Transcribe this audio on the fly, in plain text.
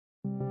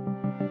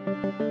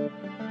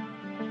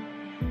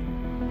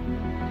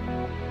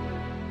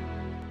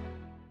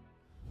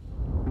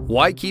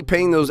Why keep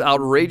paying those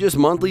outrageous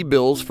monthly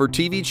bills for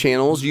TV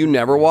channels you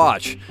never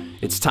watch?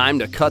 It's time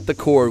to cut the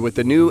cord with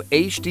the new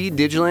HD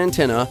digital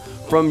antenna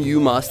from You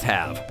Must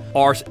Have.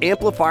 Our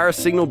amplifier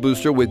signal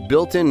booster with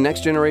built-in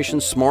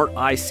next-generation smart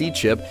IC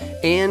chip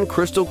and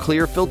crystal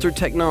clear filter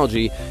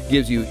technology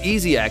gives you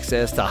easy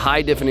access to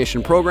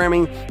high-definition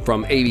programming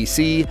from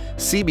ABC,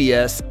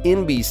 CBS,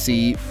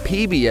 NBC,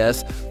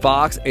 PBS,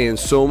 Fox, and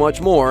so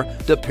much more,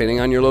 depending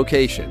on your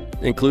location,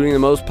 including the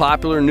most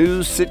popular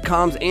news,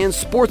 sitcoms, and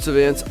sports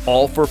events,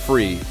 all for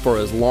free for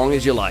as long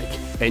as you like.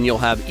 And you'll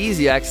have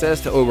easy access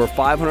to over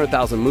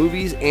 500,000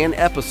 movies and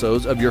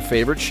episodes of your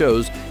favorite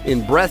shows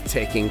in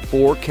breathtaking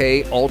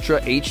 4K Ultra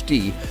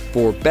HD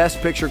for best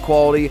picture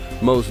quality,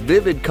 most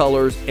vivid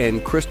colors,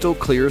 and crystal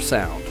clear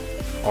sound.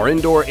 Our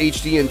indoor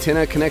HD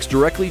antenna connects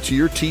directly to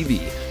your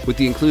TV with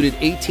the included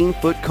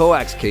 18-foot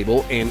coax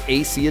cable and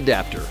AC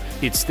adapter.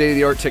 Its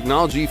state-of-the-art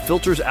technology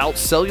filters out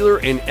cellular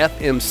and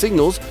FM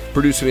signals,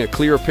 producing a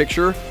clearer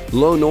picture,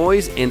 low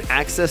noise, and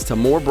access to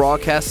more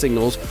broadcast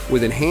signals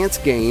with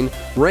enhanced gain,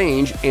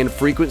 range, and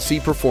frequency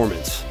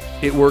performance.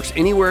 It works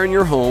anywhere in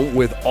your home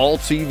with all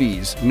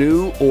TVs,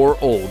 new or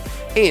old,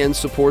 and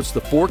supports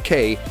the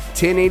 4K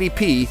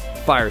 1080p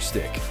Fire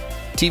Stick.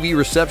 TV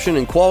reception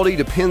and quality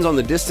depends on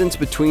the distance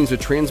between the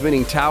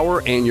transmitting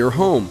tower and your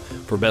home.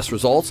 For best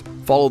results,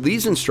 follow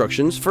these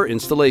instructions for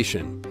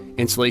installation.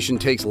 Installation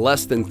takes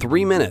less than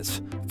 3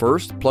 minutes.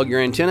 First, plug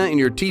your antenna in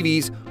your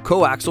TV's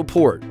coaxial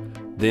port.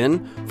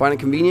 Then, find a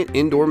convenient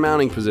indoor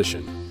mounting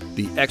position.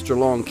 The extra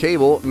long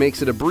cable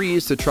makes it a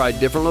breeze to try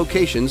different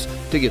locations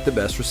to get the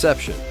best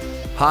reception.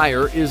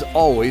 Higher is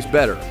always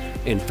better,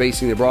 and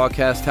facing the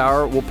broadcast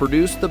tower will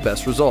produce the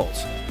best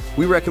results.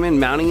 We recommend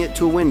mounting it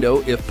to a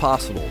window if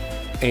possible,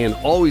 and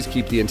always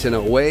keep the antenna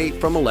away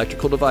from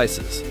electrical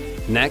devices.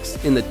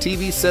 Next, in the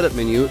TV setup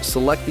menu,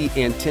 select the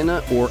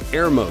antenna or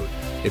air mode.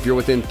 If you're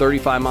within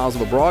 35 miles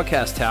of a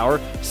broadcast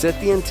tower, set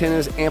the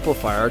antenna's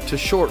amplifier to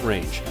short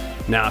range.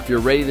 Now, if you're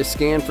ready to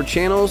scan for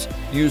channels,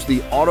 use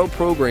the Auto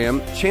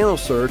Program Channel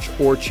Search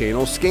or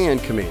Channel Scan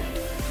command.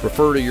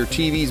 Refer to your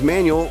TV's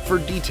manual for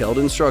detailed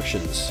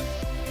instructions.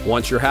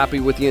 Once you're happy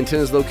with the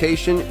antenna's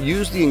location,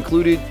 use the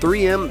included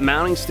 3M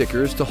mounting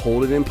stickers to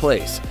hold it in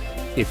place.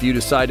 If you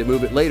decide to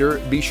move it later,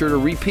 be sure to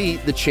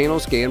repeat the channel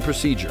scan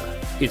procedure.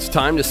 It's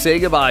time to say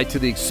goodbye to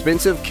the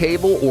expensive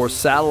cable or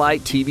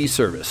satellite TV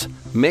service.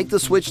 Make the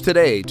switch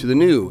today to the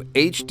new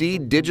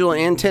HD digital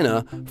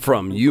antenna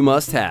from You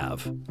Must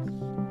Have.